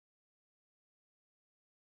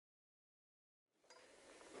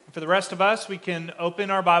For the rest of us, we can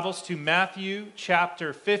open our Bibles to Matthew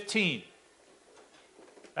chapter 15.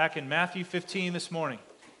 Back in Matthew 15 this morning.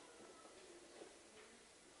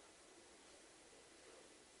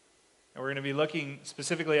 And we're going to be looking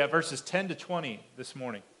specifically at verses 10 to 20 this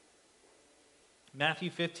morning. Matthew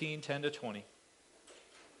 15, 10 to 20.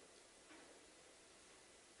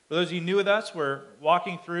 For those of you new with us, we're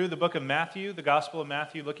walking through the book of Matthew, the Gospel of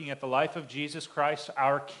Matthew, looking at the life of Jesus Christ,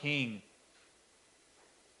 our King.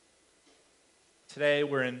 Today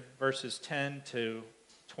we're in verses 10 to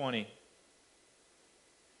 20.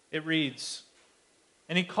 It reads,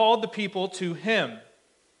 "And he called the people to him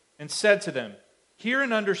and said to them, 'Hear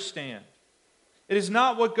and understand. It is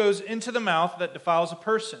not what goes into the mouth that defiles a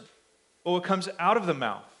person, but what comes out of the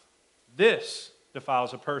mouth. This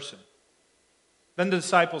defiles a person.' Then the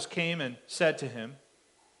disciples came and said to him,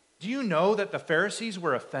 'Do you know that the Pharisees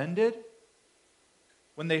were offended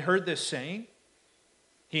when they heard this saying?'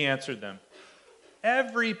 He answered them,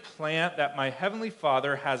 'Every plant that my heavenly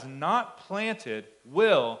Father has not planted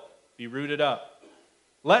will be rooted up.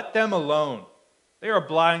 Let them alone. They are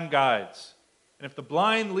blind guides. And if the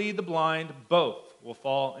blind lead the blind, both will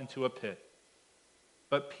fall into a pit.'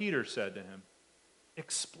 But Peter said to him,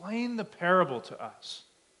 'Explain the parable to us.'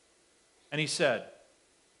 And he said,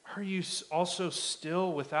 'Are you also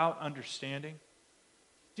still without understanding?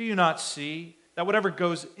 Do you not see that whatever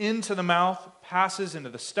goes into the mouth passes into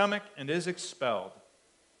the stomach and is expelled?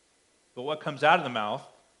 But what comes out of the mouth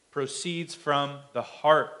proceeds from the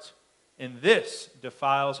heart, and this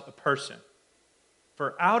defiles a person.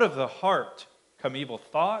 For out of the heart come evil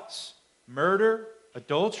thoughts, murder,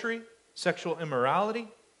 adultery, sexual immorality,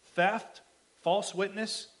 theft, false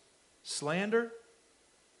witness, slander.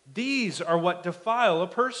 These are what defile a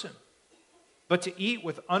person. But to eat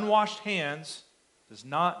with unwashed hands does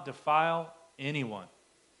not defile anyone.'"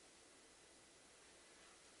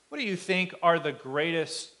 What do you think are the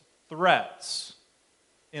greatest threats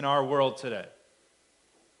in our world today?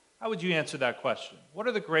 How would you answer that question? What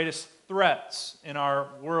are the greatest threats in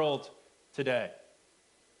our world today?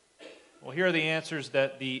 Well, here are the answers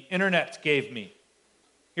that the internet gave me.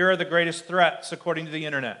 Here are the greatest threats according to the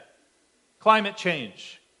internet: climate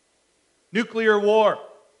change, nuclear war,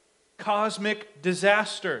 cosmic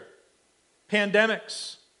disaster,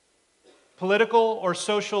 pandemics, political or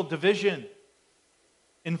social division,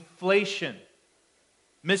 inflation,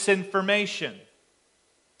 misinformation,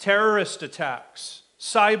 terrorist attacks,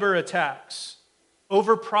 cyber attacks,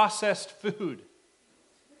 overprocessed food,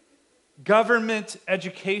 government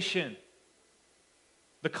education,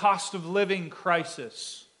 the cost of living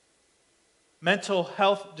crisis, mental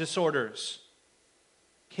health disorders,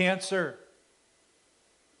 cancer,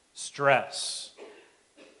 stress.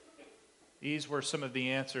 These were some of the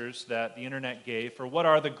answers that the internet gave for what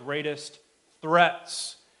are the greatest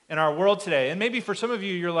threats in our world today. And maybe for some of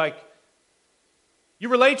you, you're like, you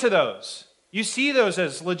relate to those. You see those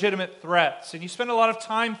as legitimate threats, and you spend a lot of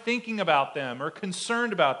time thinking about them or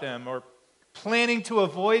concerned about them or planning to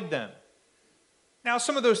avoid them. Now,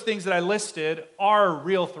 some of those things that I listed are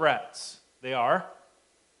real threats. They are.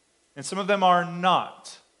 And some of them are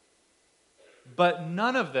not. But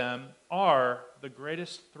none of them are the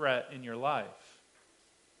greatest threat in your life.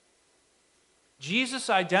 Jesus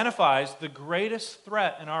identifies the greatest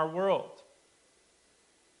threat in our world.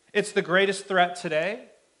 It's the greatest threat today,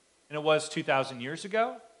 and it was 2,000 years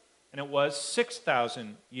ago, and it was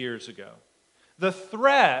 6,000 years ago. The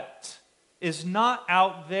threat is not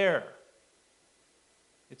out there.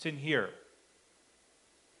 It's in here.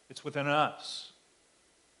 It's within us.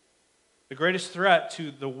 The greatest threat to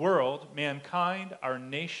the world, mankind, our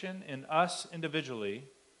nation, and us individually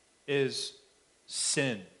is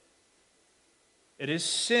sin. It is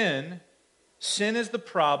sin. Sin is the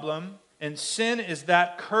problem, and sin is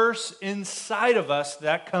that curse inside of us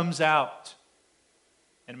that comes out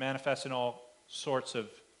and manifests in all sorts of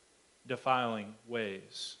defiling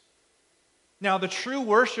ways. Now, the true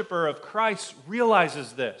worshiper of Christ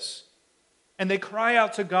realizes this, and they cry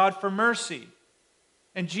out to God for mercy.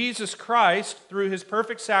 And Jesus Christ, through his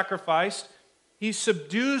perfect sacrifice, he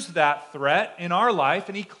subdues that threat in our life,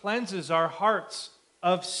 and he cleanses our hearts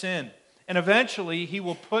of sin. And eventually, he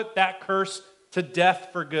will put that curse to death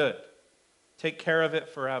for good. Take care of it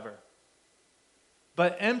forever.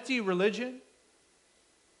 But empty religion,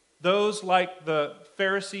 those like the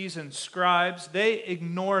Pharisees and scribes, they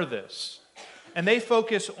ignore this. And they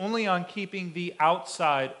focus only on keeping the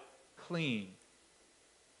outside clean.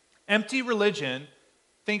 Empty religion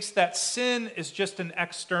thinks that sin is just an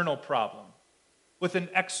external problem with an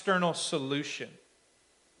external solution.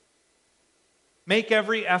 Make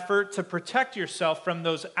every effort to protect yourself from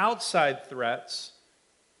those outside threats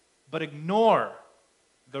but ignore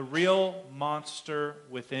the real monster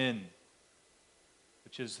within,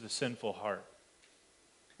 which is the sinful heart.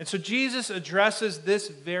 And so Jesus addresses this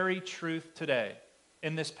very truth today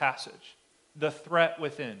in this passage, the threat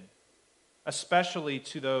within, especially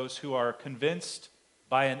to those who are convinced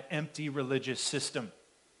by an empty religious system.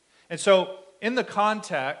 And so in the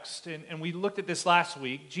context, and we looked at this last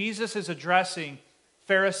week, Jesus is addressing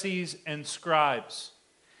Pharisees and scribes.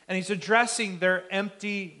 And he's addressing their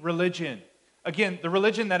empty religion. Again, the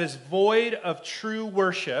religion that is void of true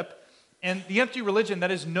worship, and the empty religion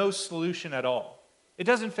that is no solution at all. It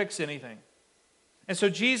doesn't fix anything. And so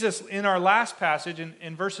Jesus, in our last passage,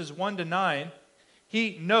 in verses 1 to 9,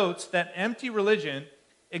 he notes that empty religion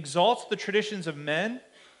exalts the traditions of men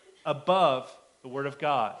above the Word of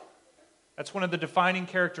God. That's one of the defining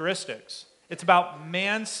characteristics. It's about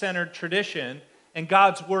man-centered tradition, and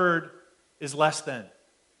God's Word is less than.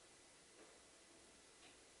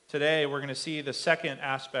 Today, we're going to see the second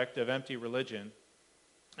aspect of empty religion.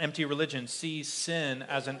 Empty religion sees sin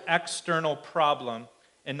as an external problem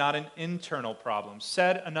and not an internal problem.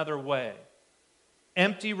 Said another way,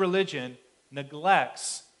 empty religion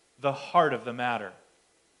neglects the heart of the matter.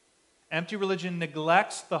 Empty religion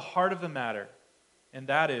neglects the heart of the matter, and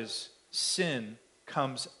that is sin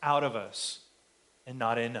comes out of us and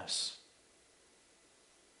not in us.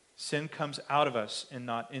 Sin comes out of us and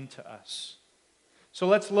not into us. So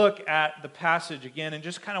let's look at the passage again and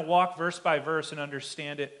just kind of walk verse by verse and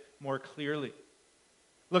understand it more clearly.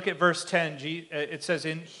 Look at verse 10. It says,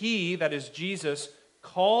 "And he," that is Jesus,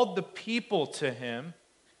 "called the people to him,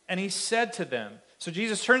 and he said to them." So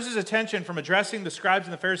Jesus turns his attention from addressing the scribes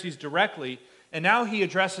and the Pharisees directly, and now he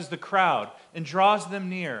addresses the crowd and draws them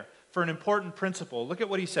near for an important principle. Look at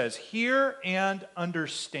what he says. "Hear and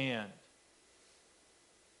understand."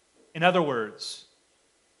 In other words,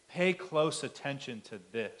 pay close attention to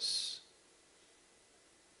this.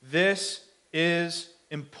 This is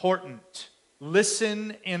important.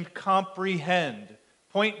 Listen and comprehend.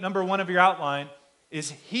 Point number 1 of your outline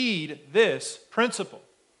is heed this principle.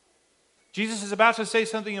 Jesus is about to say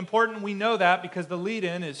something important. We know that because the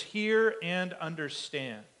lead-in is hear and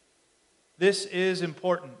understand. This is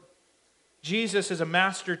important. Jesus is a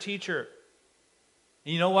master teacher.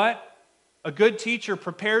 And you know what? A good teacher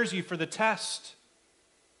prepares you for the test.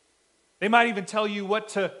 They might even tell you what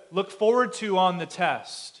to look forward to on the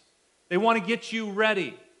test. They want to get you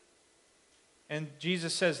ready. And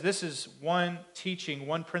Jesus says this is one teaching,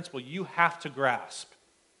 one principle you have to grasp.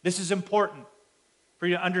 This is important for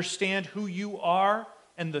you to understand who you are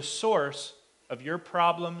and the source of your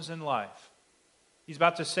problems in life. He's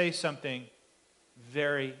about to say something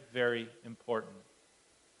very, very important.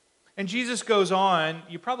 And Jesus goes on.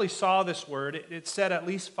 You probably saw this word. It's said at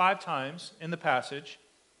least 5 times in the passage.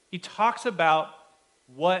 He talks about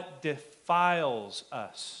what defiles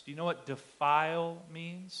us. Do you know what defile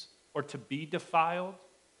means? Or to be defiled?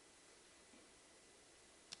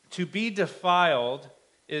 To be defiled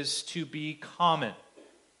is to be common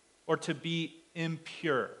or to be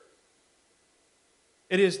impure.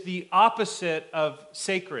 It is the opposite of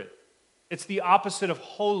sacred. It's the opposite of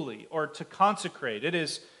holy or to consecrate. It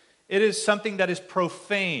is something that is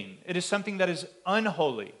profane. It is something that is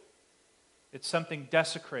unholy. It's something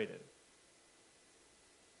desecrated.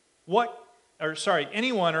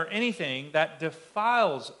 Anyone or anything that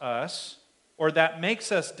defiles us or that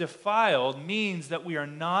makes us defiled means that we are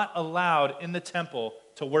not allowed in the temple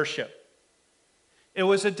to worship. It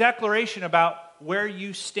was a declaration about where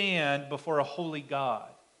you stand before a holy God,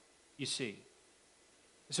 you see.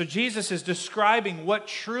 So Jesus is describing what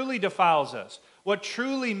truly defiles us, what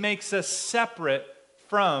truly makes us separate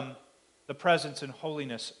from the presence and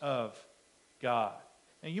holiness of God.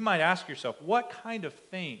 Now you might ask yourself, what kind of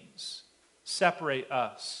things separate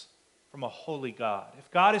us from a holy God? If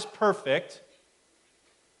God is perfect,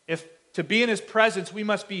 if to be in his presence we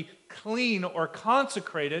must be clean or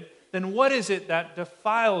consecrated, then what is it that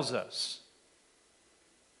defiles us?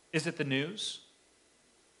 Is it the news?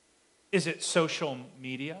 Is it social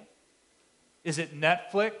media? Is it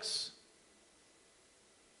Netflix?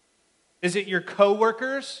 Is it your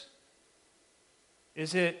coworkers?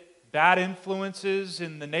 Is it bad influences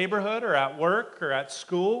in the neighborhood or at work or at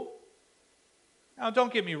school? Now,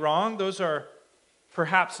 don't get me wrong. Those are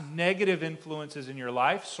perhaps negative influences in your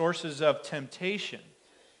life, sources of temptation.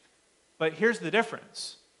 But here's the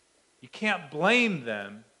difference. You can't blame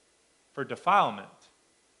them for defilement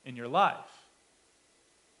in your life.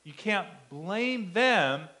 You can't blame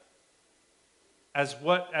them as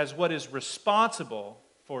what is responsible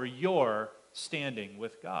for your standing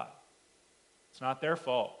with God. It's not their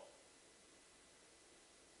fault.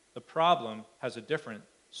 The problem has a different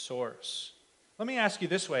source. Let me ask you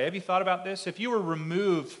this way. Have you thought about this? If you were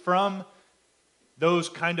removed from those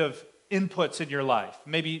kind of inputs in your life,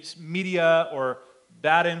 maybe media or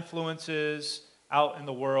bad influences out in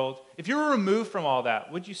the world, if you were removed from all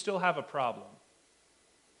that, would you still have a problem?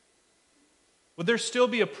 Would there still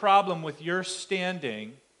be a problem with your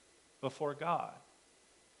standing before God?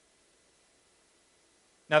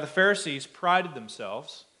 Now, the Pharisees prided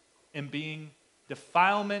themselves in being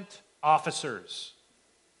defilement officers.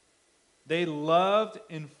 They loved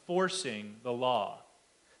enforcing the law.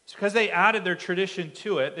 It's because they added their tradition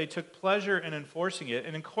to it. They took pleasure in enforcing it.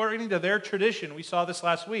 And according to their tradition, we saw this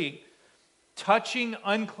last week, touching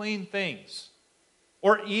unclean things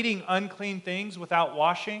or eating unclean things without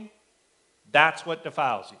washing, that's what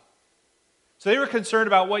defiles you. So they were concerned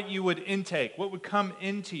about what you would intake, what would come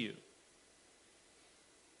into you.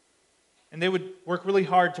 And they would work really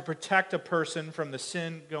hard to protect a person from the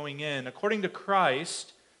sin going in. According to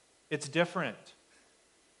Christ, it's different.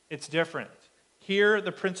 It's different. Hear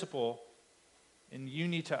the principle, and you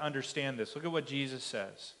need to understand this. Look at what Jesus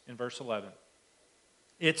says in verse 11.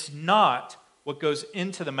 It's not what goes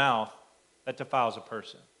into the mouth that defiles a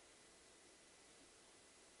person,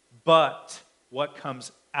 but what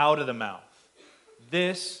comes out of the mouth.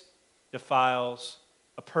 This defiles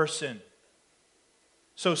a person.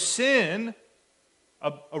 So sin,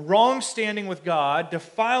 a wrong standing with God,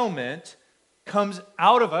 defilement, comes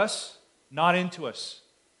out of us, not into us.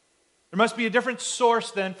 There must be a different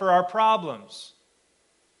source then for our problems.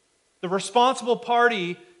 The responsible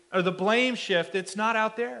party, or the blame shift, it's not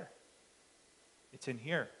out there. It's in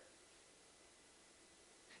here.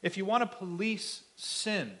 If you want to police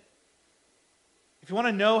sin, if you want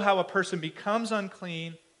to know how a person becomes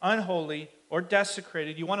unclean, unholy, or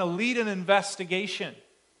desecrated, you want to lead an investigation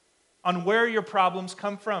on where your problems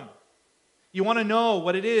come from. You want to know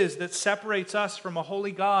what it is that separates us from a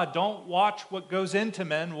holy God. Don't watch what goes into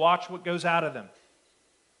men, watch what goes out of them.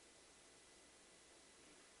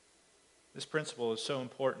 This principle is so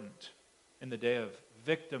important in the day of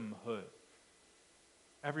victimhood.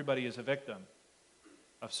 Everybody is a victim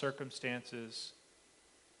of circumstances.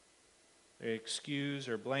 They excuse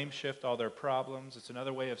or blame shift all their problems. It's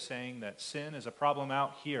another way of saying that sin is a problem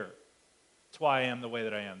out here. That's why I am the way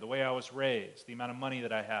that I am, the way I was raised, the amount of money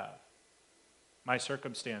that I have, my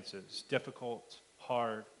circumstances, difficult,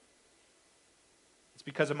 hard. It's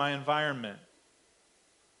because of my environment.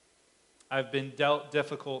 I've been dealt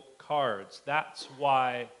difficult cards. That's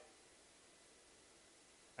why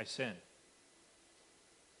I sin.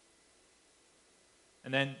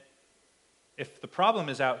 And then if the problem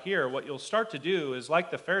is out here, what you'll start to do is,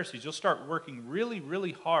 like the Pharisees, you'll start working really,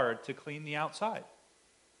 really hard to clean the outside,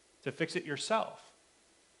 to fix it yourself,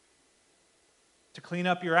 to clean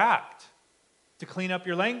up your act, to clean up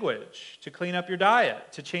your language, to clean up your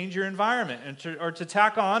diet, to change your environment, or to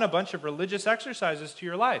tack on a bunch of religious exercises to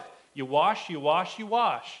your life. You wash, you wash, you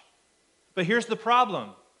wash. But here's the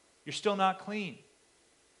problem. You're still not clean.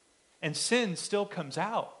 And sin still comes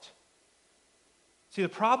out. See, the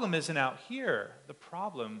problem isn't out here. The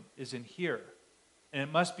problem is in here. And it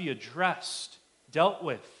must be addressed, dealt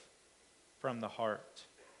with from the heart.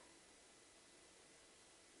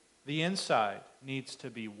 The inside needs to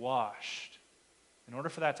be washed. In order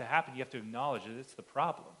for that to happen, you have to acknowledge that it's the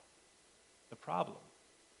problem. The problem.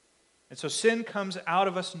 And so sin comes out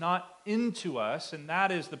of us, not into us, and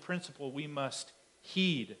that is the principle we must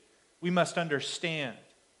heed. We must understand.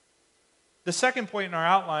 The second point in our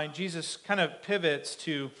outline, Jesus kind of pivots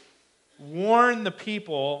to warn the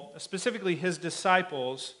people, specifically his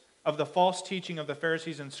disciples, of the false teaching of the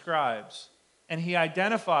Pharisees and scribes. And he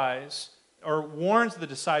identifies or warns the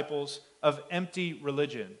disciples of empty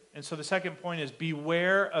religion. And so the second point is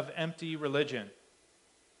beware of empty religion.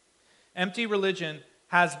 Empty religion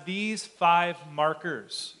has these 5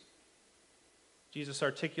 markers. Jesus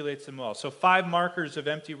articulates them well. So 5 markers of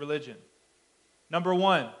empty religion. Number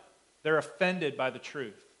 1, they're offended by the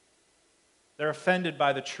truth. They're offended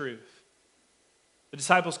by the truth. The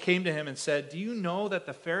disciples came to him and said, "Do you know that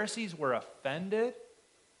the Pharisees were offended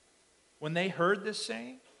when they heard this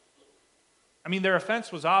saying?" I mean, their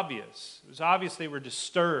offense was obvious. It was obvious they were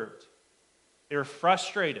disturbed. They were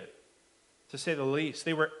frustrated, to say the least.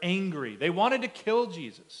 They were angry. They wanted to kill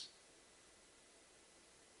Jesus.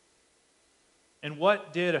 And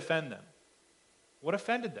what did offend them? What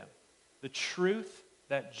offended them? The truth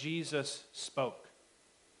that Jesus spoke.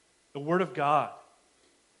 The Word of God.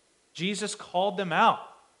 Jesus called them out.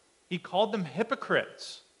 He called them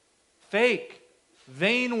hypocrites, fake,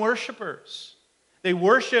 vain worshipers. They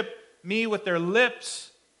worship me with their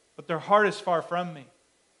lips, but their heart is far from me.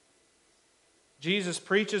 Jesus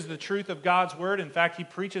preaches the truth of God's word. In fact, he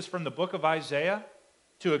preaches from the book of Isaiah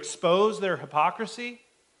to expose their hypocrisy,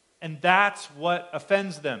 and that's what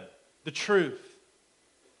offends them, the truth.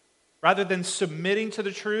 Rather than submitting to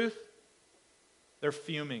the truth, they're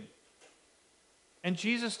fuming. And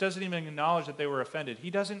Jesus doesn't even acknowledge that they were offended. He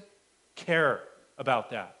doesn't care about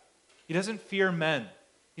that. He doesn't fear men.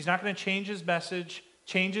 He's not going to change his message,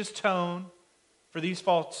 change his tone for these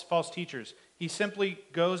false teachers. He simply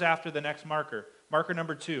goes after the next marker. Marker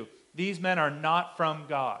number 2. These men are not from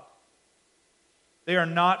God. They are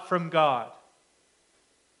not from God.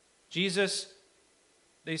 Jesus,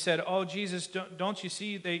 they said, "Oh, Jesus, don't you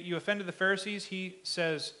see that you offended the Pharisees?" He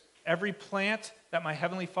says, "Every plant that my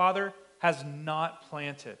heavenly Father has not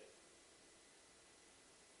planted."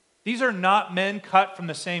 These are not men cut from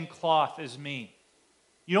the same cloth as me.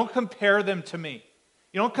 You don't compare them to me.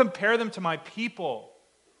 You don't compare them to my people.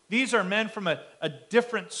 These are men from a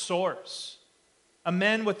different source, a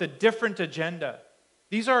men with a different agenda.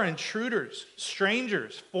 These are intruders,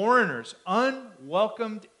 strangers, foreigners,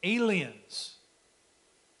 unwelcomed aliens.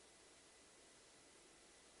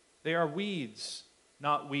 They are weeds,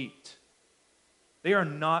 not wheat. They are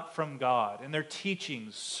not from God, and their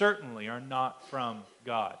teachings certainly are not from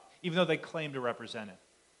God, even though they claim to represent it.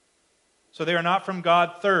 So they are not from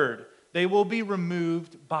God. Third, they will be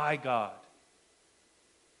removed by God.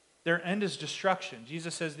 Their end is destruction.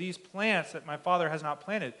 Jesus says, these plants that my Father has not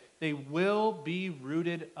planted, they will be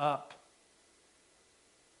rooted up.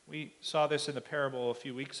 We saw this in the parable a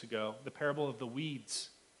few weeks ago, the parable of the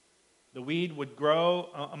weeds. The weed would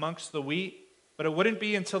grow amongst the wheat, but it wouldn't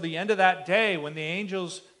be until the end of that day when the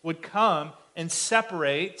angels would come and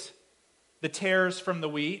separate the tares from the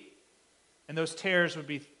wheat, and those tares would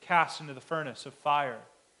be cast into the furnace of fire.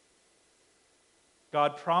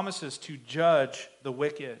 God promises to judge the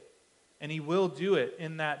wicked, and he will do it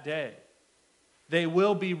in that day. They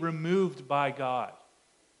will be removed by God.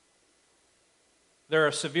 There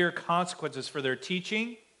are severe consequences for their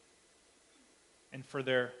teaching and for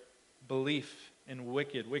their belief in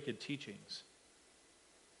wicked teachings.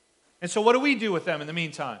 And so what do we do with them in the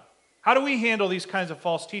meantime? How do we handle these kinds of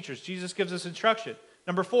false teachers? Jesus gives us instruction.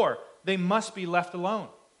 Number 4, they must be left alone.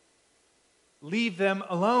 Leave them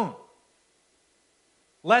alone.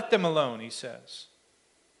 Let them alone, he says.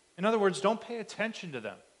 In other words, don't pay attention to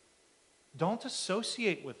them. Don't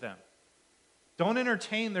associate with them. Don't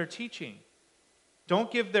entertain their teaching.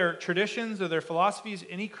 Don't give their traditions or their philosophies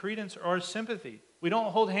any credence or sympathy. We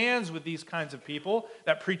don't hold hands with these kinds of people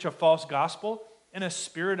that preach a false gospel in a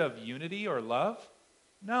spirit of unity or love.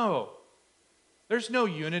 No. There's no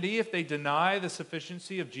unity if they deny the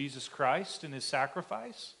sufficiency of Jesus Christ and his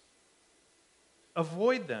sacrifice.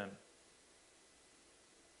 Avoid them.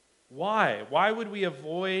 Why? Why would we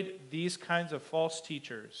avoid these kinds of false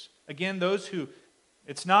teachers? Again,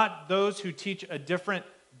 it's not those who teach a different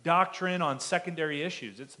doctrine on secondary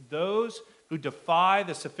issues. It's those who defy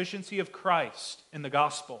the sufficiency of Christ in the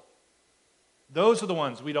gospel. Those are the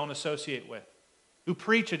ones we don't associate with, who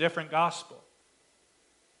preach a different gospel.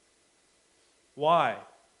 Why?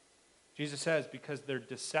 Jesus says, because they're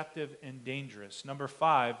deceptive and dangerous. Number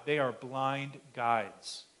 5, they are blind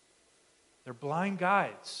guides. They're blind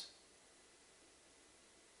guides.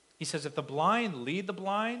 He says, if the blind lead the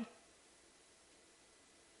blind,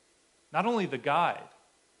 not only the guide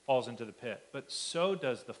falls into the pit, but so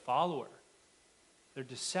does the follower. They're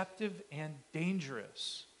deceptive and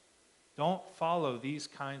dangerous. Don't follow these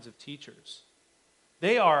kinds of teachers.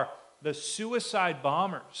 They are the suicide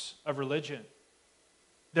bombers of religion.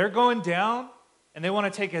 They're going down, and they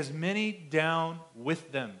want to take as many down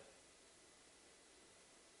with them.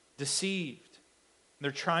 Deceived.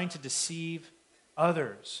 They're trying to deceive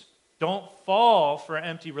others. Don't fall for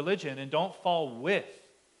empty religion, and don't fall with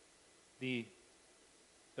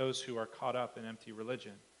those who are caught up in empty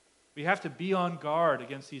religion. We have to be on guard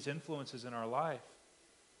against these influences in our life,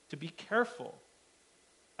 to be careful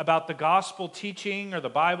about the gospel teaching or the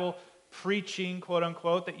Bible preaching, quote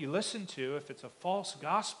unquote, that you listen to. If it's a false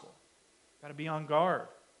gospel, you've got to be on guard.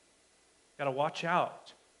 You've got to watch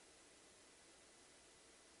out.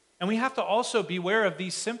 And we have to also beware of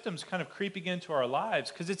these symptoms kind of creeping into our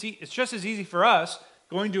lives, because it's just as easy for us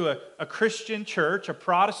going to a Christian church, a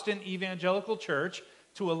Protestant evangelical church,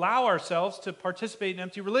 to allow ourselves to participate in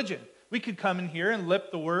empty religion. We could come in here and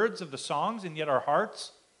lip the words of the songs, and yet our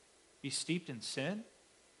hearts be steeped in sin,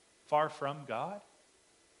 far from God.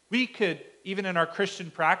 We could, even in our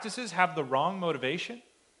Christian practices, have the wrong motivation,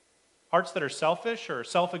 hearts that are selfish or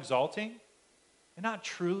self-exalting, and not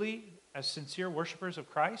truly as sincere worshipers of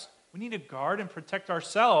Christ. We need to guard and protect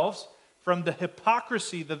ourselves from the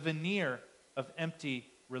hypocrisy, the veneer of empty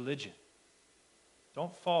religion.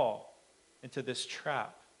 Don't fall into this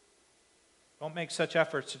trap. Don't make such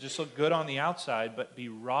efforts to just look good on the outside, but be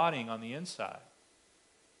rotting on the inside.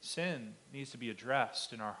 Sin needs to be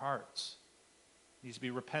addressed in our hearts. It needs to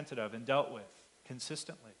be repented of and dealt with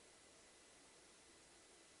consistently.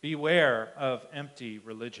 Beware of empty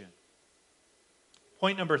religion.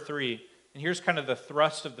 Point number 3, and here's kind of the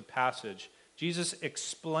thrust of the passage. Jesus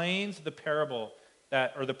explains the parable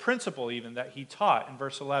or the principle even that he taught in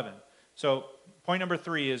verse 11. So point number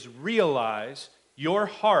 3 is realize your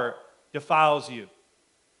heart defiles you.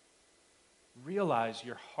 Realize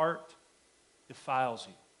your heart defiles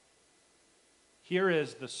you. Here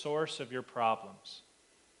is the source of your problems.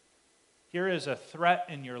 Here is a threat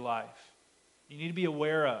in your life you need to be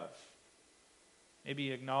aware of.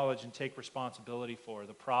 Maybe acknowledge and take responsibility for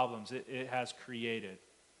the problems it has created.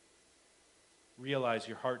 Realize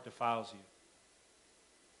your heart defiles you.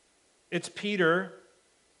 It's Peter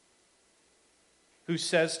who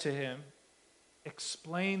says to him,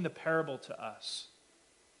 explain the parable to us.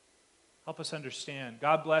 Help us understand.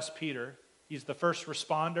 God bless Peter. He's the first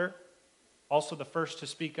responder, also the first to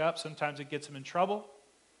speak up. Sometimes it gets him in trouble.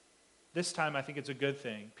 This time I think it's a good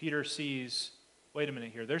thing. Peter sees, wait a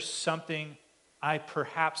minute here, there's something I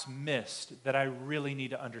perhaps missed that I really need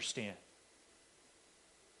to understand.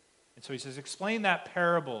 And so he says, explain that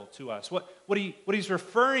parable to us. What he's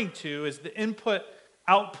referring to is the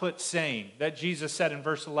input-output saying that Jesus said in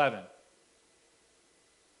verse 11.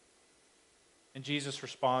 And Jesus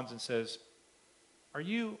responds and says, are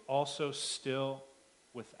you also still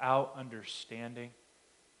without understanding?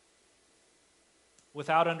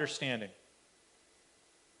 Without understanding.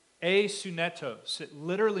 Asunetos, it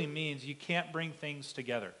literally means you can't bring things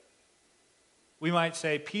together. We might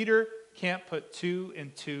say, Peter can't put 2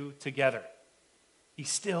 and 2 together. He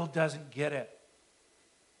still doesn't get it.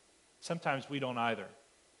 Sometimes we don't either.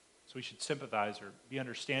 So we should sympathize or be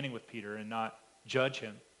understanding with Peter and not judge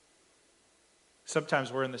him.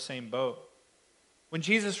 Sometimes we're in the same boat. When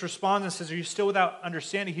Jesus responds and says, are you still without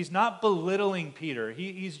understanding? He's not belittling Peter.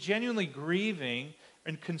 He's genuinely grieving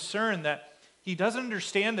and concerned that he doesn't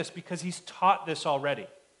understand this because he's taught this already.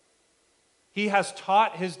 He has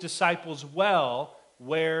taught his disciples well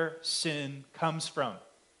where sin comes from.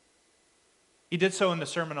 He did so in the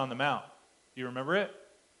Sermon on the Mount. Do you remember it?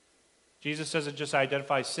 Jesus doesn't just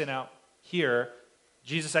identify sin out here.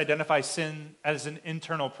 Jesus identifies sin as an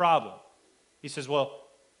internal problem. He says, well,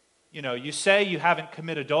 you say you haven't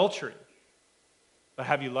committed adultery, but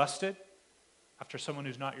have you lusted after someone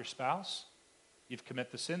who's not your spouse? You've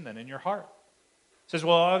committed the sin then in your heart. He says,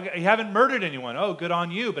 well, you haven't murdered anyone. Oh, good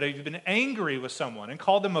on you. But you've been angry with someone and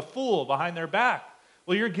called them a fool behind their back.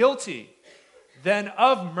 Well, you're guilty then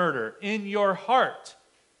of murder in your heart.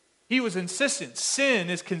 He was insistent. Sin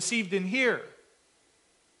is conceived in here.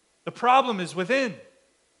 The problem is within.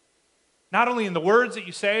 Not only in the words that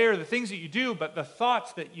you say or the things that you do, but the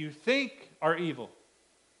thoughts that you think are evil.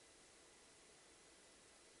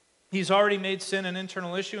 He's already made sin an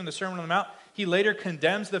internal issue in the Sermon on the Mount. He later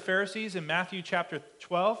condemns the Pharisees in Matthew chapter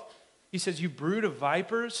 12. He says, you brood of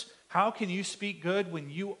vipers, how can you speak good when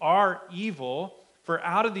you are evil? For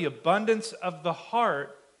out of the abundance of the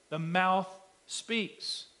heart, the mouth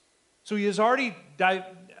speaks. So he has already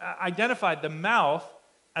identified the mouth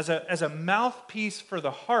as a mouthpiece for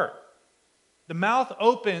the heart. The mouth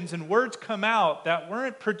opens and words come out that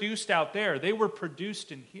weren't produced out there. They were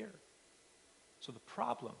produced in here. So the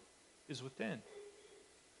problem is within.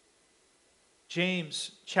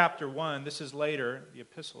 James chapter 1, this is later, the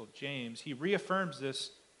epistle of James, he reaffirms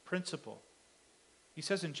this principle. He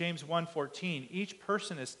says in James 1:14, each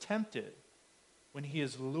person is tempted when he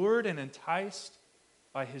is lured and enticed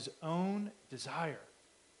by his own desire.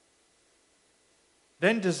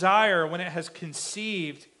 Then desire, when it has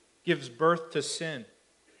conceived, gives birth to sin.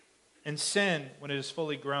 And sin, when it is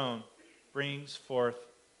fully grown, brings forth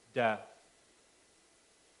death.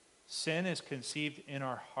 Sin is conceived in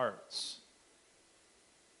our hearts.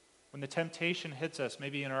 When the temptation hits us,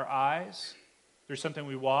 maybe in our eyes, through something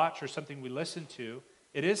we watch or something we listen to,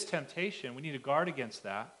 it is temptation. We need to guard against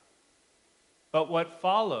that. But what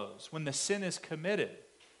follows when the sin is committed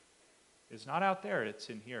is not out there, it's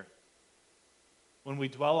in here. When we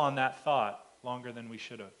dwell on that thought longer than we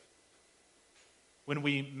should have. When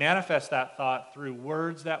we manifest that thought through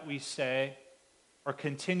words that we say, or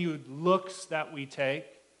continued looks that we take,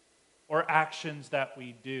 or actions that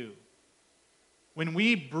we do. When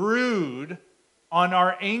we brood on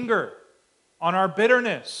our anger, on our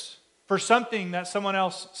bitterness for something that someone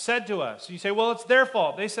else said to us. You say, well, it's their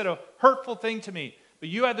fault. They said a hurtful thing to me. But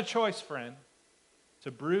you had the choice, friend,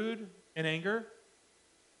 to brood in anger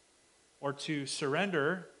or to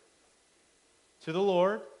surrender to the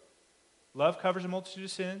Lord. Love covers a multitude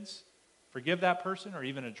of sins. Forgive that person or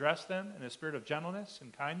even address them in a spirit of gentleness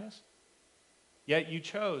and kindness. Yet you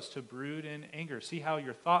chose to brood in anger. See how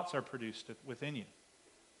your thoughts are produced within you.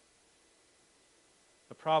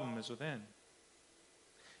 The problem is within.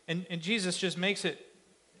 And Jesus just makes it,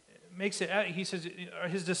 he says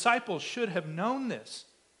his disciples should have known this,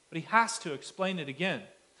 but he has to explain it again.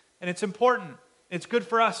 And it's important. It's good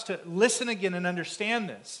for us to listen again and understand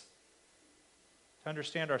this, to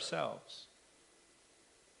understand ourselves.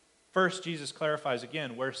 First, Jesus clarifies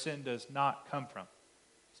again where sin does not come from.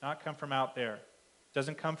 It does not come from out there. It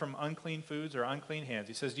doesn't come from unclean foods or unclean hands.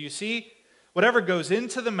 He says, do you see whatever goes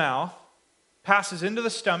into the mouth passes into the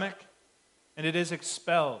stomach and it is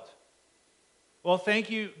expelled? Well, thank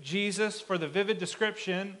you, Jesus, for the vivid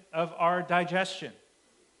description of our digestion.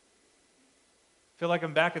 I feel like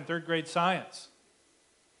I'm back in third grade science.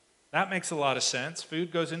 That makes a lot of sense.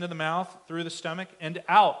 Food goes into the mouth, through the stomach, and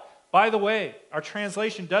out. By the way, our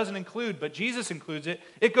translation doesn't include, but Jesus includes it.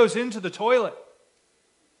 It goes into the toilet.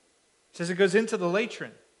 It says it goes into the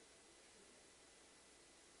latrine.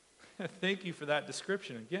 Thank you for that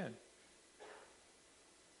description again.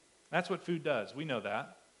 That's what food does. We know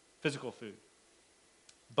that. Physical food.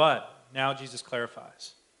 But now Jesus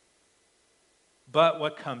clarifies. But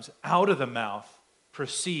what comes out of the mouth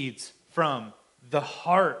proceeds from the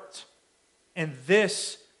heart, and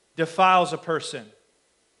this defiles a person.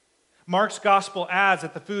 Mark's gospel adds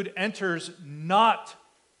that the food enters not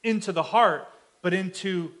into the heart, but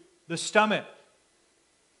into the stomach.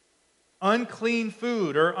 Unclean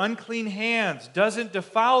food or unclean hands doesn't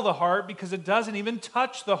defile the heart because it doesn't even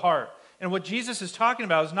touch the heart. And what Jesus is talking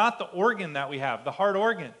about is not the organ that we have, the heart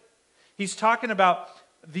organ. He's talking about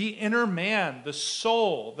the inner man, the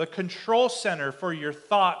soul, the control center for your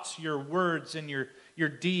thoughts, your words, and your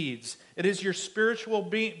deeds. It is your spiritual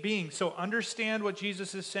being. So understand what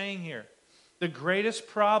Jesus is saying here. The greatest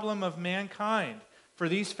problem of mankind for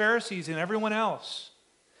these Pharisees and everyone else,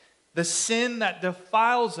 the sin that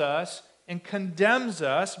defiles us and condemns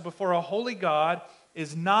us before a holy God,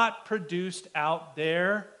 is not produced out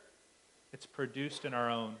there. It's produced in our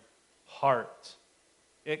own heart.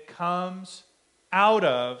 It comes out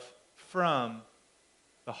of, from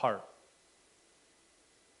the heart.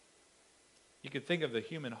 You could think of the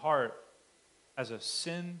human heart as a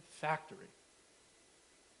sin factory,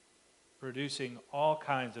 producing all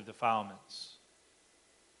kinds of defilements.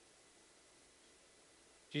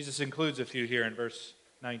 Jesus includes a few here in verse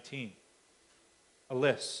 19. A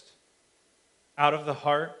list. Out of the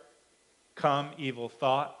heart come evil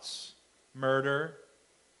thoughts, murder,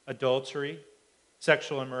 adultery,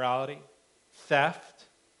 sexual immorality, theft,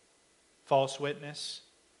 false witness,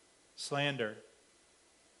 slander.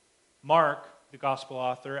 Mark, the gospel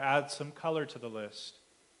author, adds some color to the list.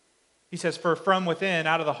 He says, for from within,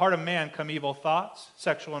 out of the heart of man, come evil thoughts,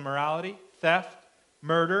 sexual immorality, theft,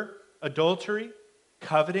 murder, adultery,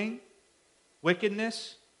 coveting,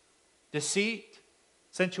 wickedness, deceit,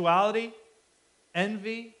 sensuality,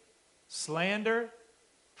 envy, slander,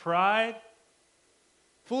 pride,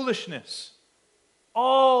 foolishness.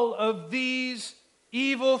 All of these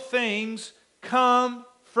evil things come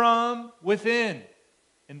from within,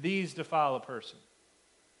 and these defile a person.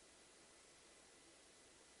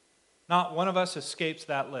 Not one of us escapes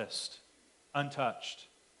that list untouched,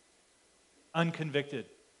 unconvicted.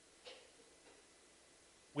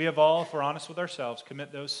 We have all, if we're honest with ourselves,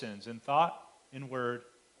 commit those sins in thought, in word,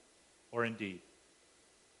 or in deed.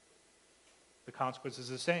 The consequence is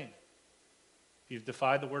the same. If you've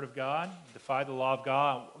defied the word of God, defied the law of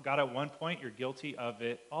God at one point, you're guilty of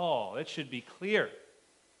it all. It should be clear.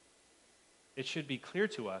 It should be clear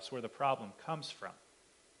to us where the problem comes from.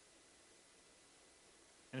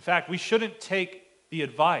 In fact, we shouldn't take the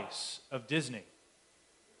advice of Disney.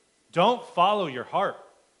 Don't follow your heart.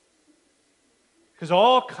 Because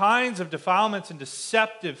all kinds of defilements and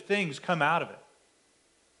deceptive things come out of it.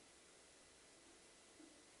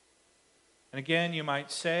 And again, you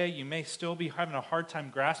might say, you may still be having a hard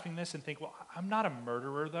time grasping this and think, well, I'm not a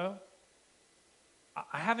murderer, though.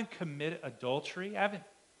 I haven't committed adultery. I haven't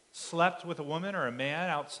slept with a woman or a man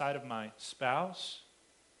outside of my spouse.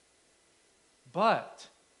 But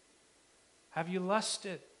have you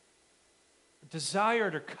lusted,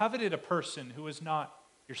 desired, or coveted a person who is not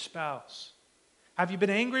your spouse? Have you been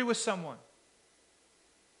angry with someone?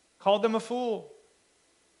 Called them a fool?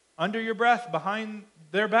 Under your breath, behind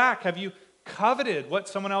their back? Have you coveted what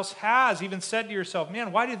someone else has? Even said to yourself,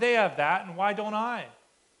 man, why do they have that and why don't I?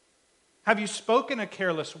 Have you spoken a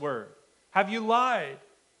careless word? Have you lied?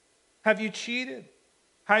 Have you cheated?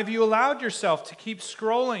 Have you allowed yourself to keep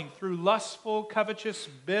scrolling through lustful, covetous,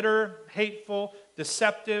 bitter, hateful,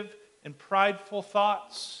 deceptive, and prideful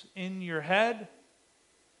thoughts in your head?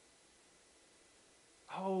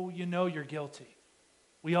 Oh, you know you're guilty.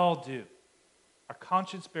 We all do. Our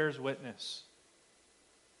conscience bears witness.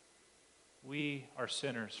 We are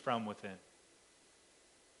sinners from within.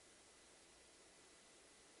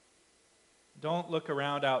 Don't look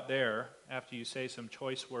around out there after you say some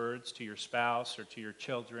choice words to your spouse or to your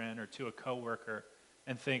children or to a coworker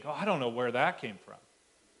and think, oh, I don't know where that came from.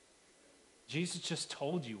 Jesus just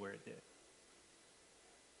told you where it did.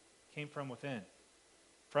 It came from within,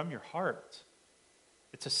 from your heart.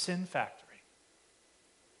 It's a sin factory.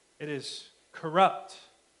 It is corrupt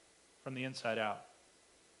from the inside out.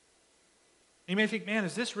 You may think, man,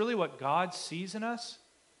 is this really what God sees in us?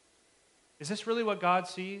 Is this really what God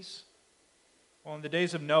sees? Well, in the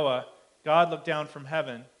days of Noah, God looked down from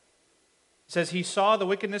heaven. It says he saw the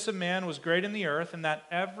wickedness of man was great in the earth, and that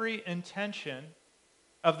every intention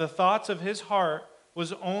of the thoughts of his heart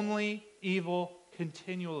was only evil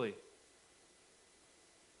continually.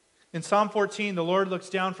 In Psalm 14, the Lord looks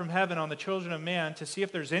down from heaven on the children of man to see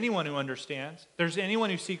if there's anyone who understands, if there's anyone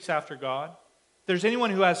who seeks after God, if there's anyone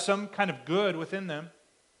who has some kind of good within them.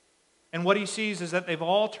 And what he sees is that they've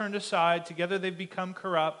all turned aside, together they've become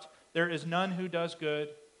corrupt. There is none who does good,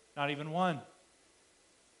 not even one.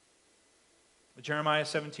 Jeremiah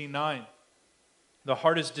 17:9. The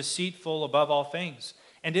heart is deceitful above all things,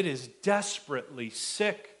 and it is desperately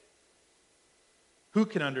sick. Who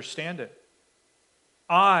can understand it?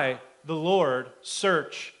 I, the Lord,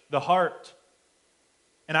 search the heart,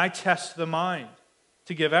 and I test the mind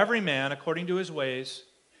to give every man according to his ways,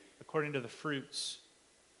 according to the fruits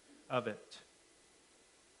of it.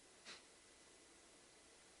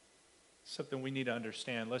 Something we need to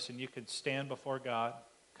understand. Listen, you could stand before God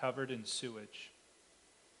covered in sewage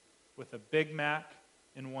with a Big Mac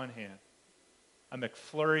in one hand, a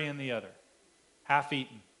McFlurry in the other, half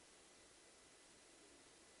eaten.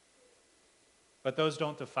 But those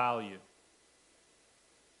don't defile you.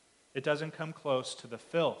 It doesn't come close to the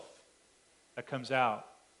filth that comes out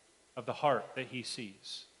of the heart that he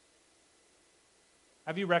sees.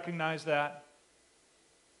 Have you recognized that?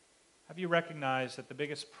 Have you recognized that the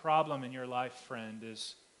biggest problem in your life, friend,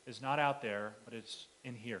 is not out there, but it's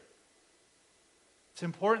in here? It's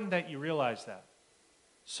important that you realize that.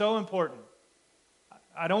 So important.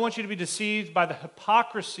 I don't want you to be deceived by the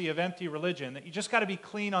hypocrisy of empty religion, that you just got to be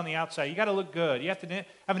clean on the outside. You got to look good. You have to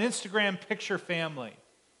have an Instagram picture family.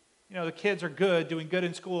 You know, the kids are good, doing good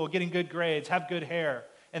in school, getting good grades, have good hair,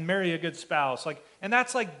 and marry a good spouse. And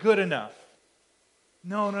that's good enough.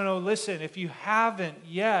 No. Listen, if you haven't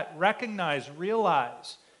yet recognized,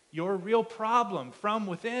 realize your real problem from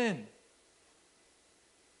within,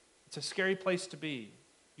 it's a scary place to be.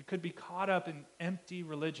 You could be caught up in empty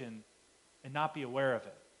religion and not be aware of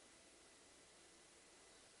it.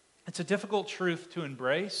 It's a difficult truth to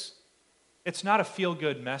embrace. It's not a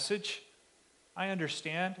feel-good message. I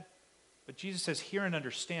understand. But Jesus says, hear and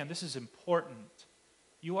understand. This is important.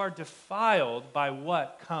 You are defiled by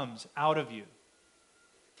what comes out of you.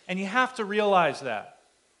 And you have to realize that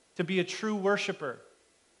to be a true worshiper.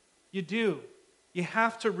 You do. You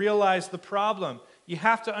have to realize the problem. You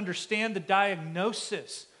have to understand the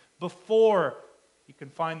diagnosis before you can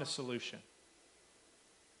find the solution.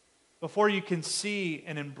 Before you can see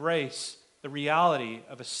and embrace the reality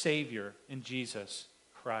of a Savior in Jesus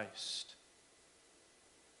Christ.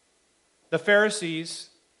 The Pharisees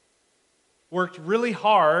worked really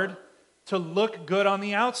hard to look good on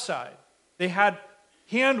the outside. They had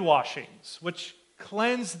hand washings, which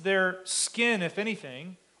cleansed their skin, if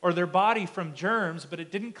anything, or their body from germs, but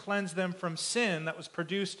it didn't cleanse them from sin that was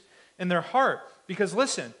produced in their heart. Because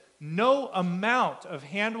listen, no amount of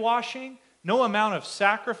hand washing, no amount of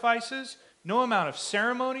sacrifices, no amount of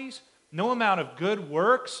ceremonies, no amount of good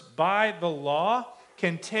works by the law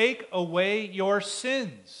can take away your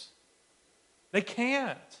sins. They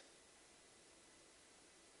can't.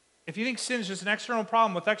 If you think sin is just an external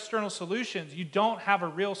problem with external solutions, you don't have a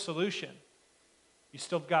real solution. You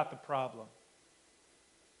still got the problem.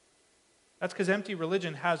 That's because empty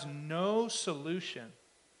religion has no solution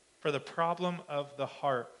for the problem of the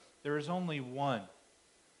heart. There is only one.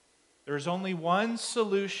 There is only one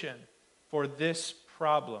solution for this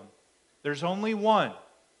problem. There's only one.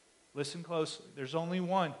 Listen closely. There's only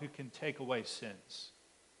one who can take away sins.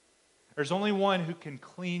 There's only one who can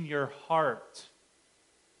clean your heart.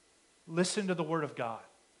 Listen to the Word of God.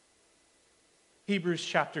 Hebrews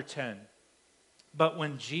chapter 10. But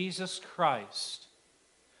when Jesus Christ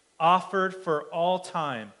offered for all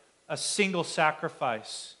time a single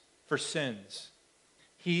sacrifice for sins,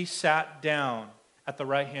 he sat down at the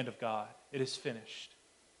right hand of God. It is finished.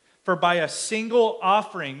 For by a single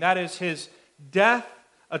offering, that is his death,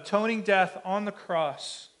 atoning death on the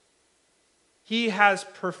cross, he has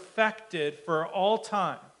perfected for all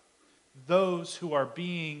time those who are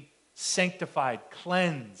being sanctified,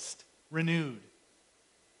 cleansed, renewed.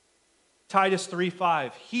 Titus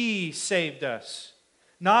 3:5, he saved us,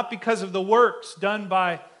 not because of the works done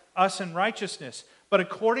by us in righteousness, but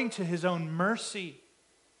according to his own mercy,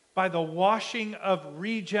 by the washing of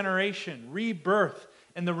regeneration, rebirth,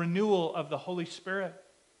 and the renewal of the Holy Spirit.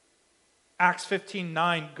 Acts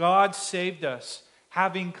 15:9, God saved us,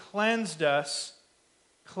 having cleansed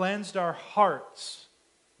our hearts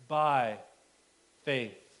by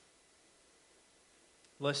faith.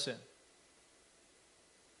 Listen,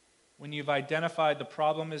 when you've identified the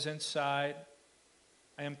problem is inside,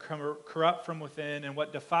 I am corrupt from within, and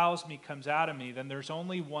what defiles me comes out of me, then there's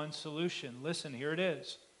only one solution. Listen, here it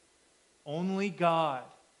is. Only God,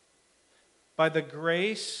 by the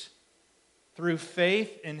grace through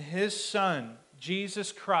faith in his Son,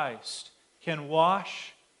 Jesus Christ, can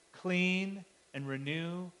wash, clean, and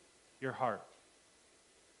renew your heart.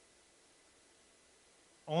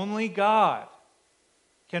 Only God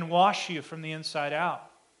can wash you from the inside out.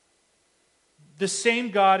 The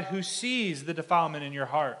same God who sees the defilement in your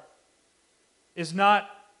heart is not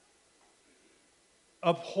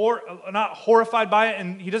horrified by it,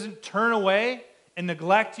 and he doesn't turn away and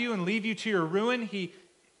neglect you and leave you to your ruin. He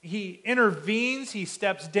intervenes, he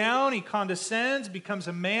steps down, he condescends, becomes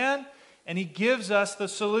a man, and he gives us the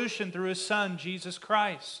solution through his Son, Jesus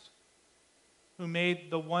Christ, who made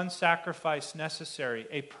the one sacrifice necessary,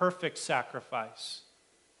 a perfect sacrifice,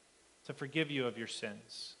 to forgive you of your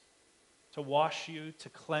sins, to wash you, to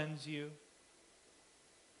cleanse you,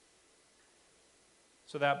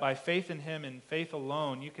 so that by faith in him and faith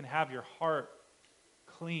alone, you can have your heart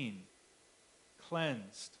clean,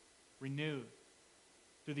 cleansed, renewed,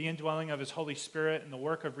 through the indwelling of his Holy Spirit and the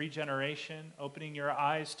work of regeneration, opening your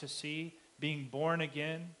eyes to see, being born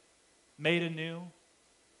again, made anew.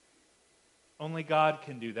 Only God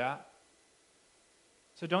can do that.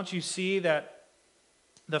 So don't you see that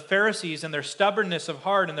the Pharisees and their stubbornness of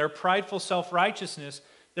heart and their prideful self-righteousness,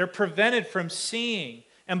 they're prevented from seeing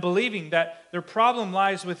and believing that their problem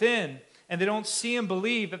lies within, and they don't see and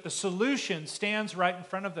believe that the solution stands right in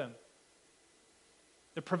front of them.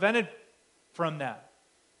 They're prevented from that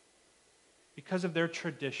because of their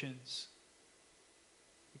traditions,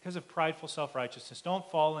 because of prideful self-righteousness. Don't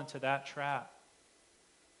fall into that trap.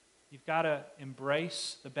 You've got to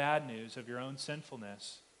embrace the bad news of your own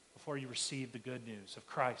sinfulness before you receive the good news of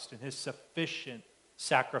Christ and his sufficient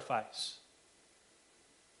sacrifice.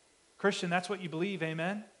 Christian, that's what you believe,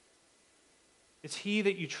 amen? It's he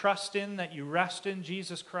that you trust in, that you rest in,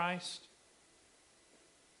 Jesus Christ.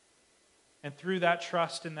 And through that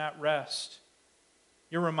trust and that rest,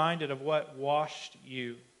 you're reminded of what washed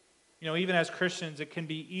you. You know, even as Christians, it can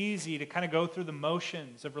be easy to kind of go through the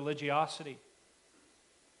motions of religiosity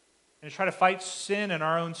and to try to fight sin in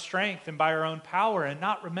our own strength and by our own power and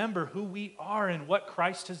not remember who we are and what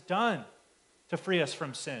Christ has done to free us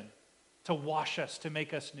from sin, to wash us, to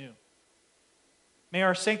make us new. May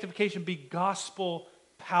our sanctification be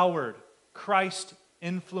gospel-powered,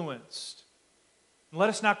 Christ-influenced. And let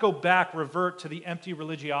us not go back, revert to the empty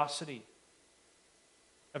religiosity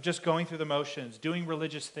of just going through the motions, doing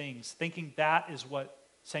religious things, thinking that is what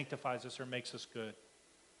sanctifies us or makes us good.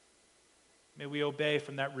 May we obey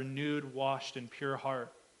from that renewed, washed, and pure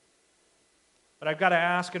heart. But I've got to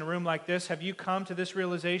ask, in a room like this, have you come to this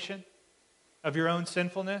realization of your own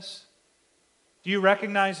sinfulness? Do you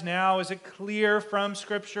recognize now, is it clear from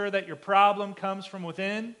Scripture that your problem comes from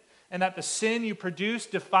within and that the sin you produce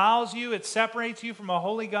defiles you, it separates you from a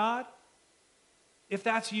holy God? If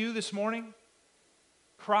that's you this morning,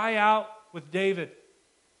 cry out with David.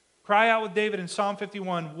 Cry out with David in Psalm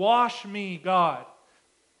 51, "Wash me, God,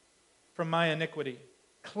 from my iniquity.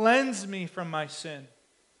 Cleanse me from my sin.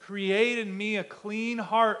 Create in me a clean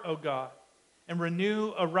heart, O God, and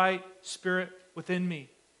renew a right spirit within me."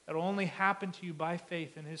 That will only happen to you by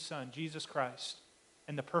faith in his Son, Jesus Christ,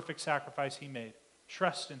 and the perfect sacrifice he made.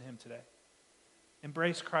 Trust in him today.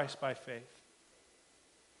 Embrace Christ by faith.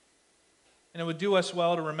 And it would do us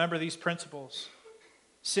well to remember these principles.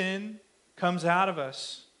 Sin comes out of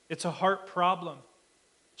us. It's a heart problem.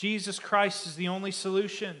 Jesus Christ is the only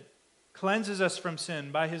solution. Cleanses us from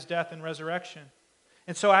sin by his death and resurrection.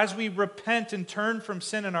 And so as we repent and turn from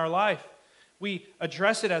sin in our life, we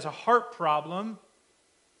address it as a heart problem,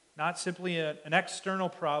 not simply an external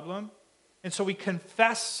problem. And so we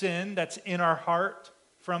confess sin that's in our heart,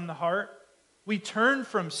 from the heart. We turn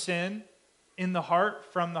from sin in the heart,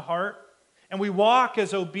 from the heart. And we walk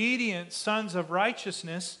as obedient sons of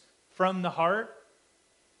righteousness from the heart.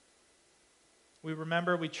 We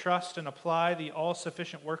remember, we trust and apply the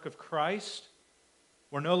all-sufficient work of Christ.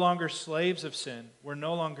 We're no longer slaves of sin. We're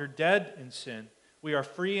no longer dead in sin. We are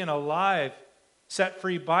free and alive, set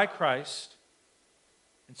free by Christ.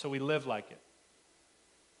 And so we live like it.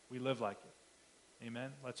 We live like it.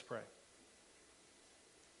 Amen? Let's pray.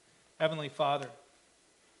 Heavenly Father,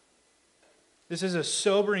 this is a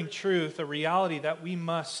sobering truth, a reality that we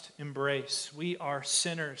must embrace. We are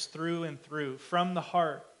sinners through and through, from the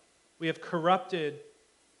heart. We have corrupted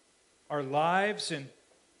our lives, and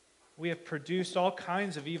we have produced all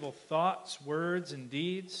kinds of evil thoughts, words, and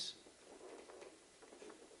deeds.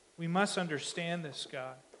 We must understand this,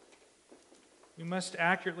 God. We must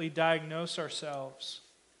accurately diagnose ourselves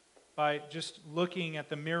by just looking at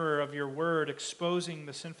the mirror of your word, exposing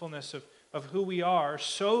the sinfulness of who we are,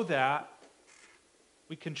 so that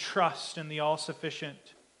we can trust in the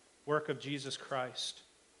all-sufficient work of Jesus Christ.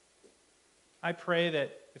 I pray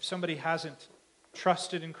that if somebody hasn't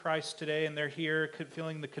trusted in Christ today and they're here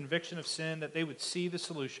feeling the conviction of sin, that they would see the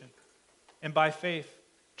solution and by faith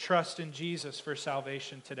trust in Jesus for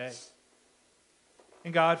salvation today.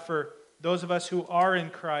 And God, for those of us who are in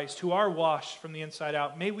Christ, who are washed from the inside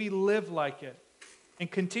out, may we live like it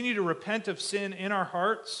and continue to repent of sin in our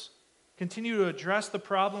hearts, continue to address the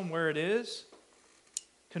problem where it is,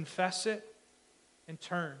 confess it, and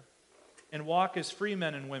turn and walk as free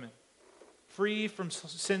men and women, free from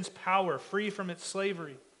sin's power, free from its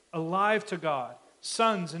slavery, alive to God,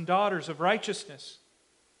 sons and daughters of righteousness.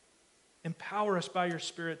 Empower us by your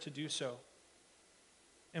Spirit to do so.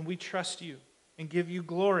 And we trust you and give you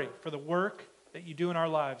glory for the work that you do in our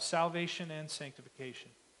lives, salvation and sanctification.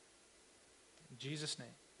 In Jesus' name,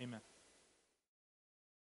 amen.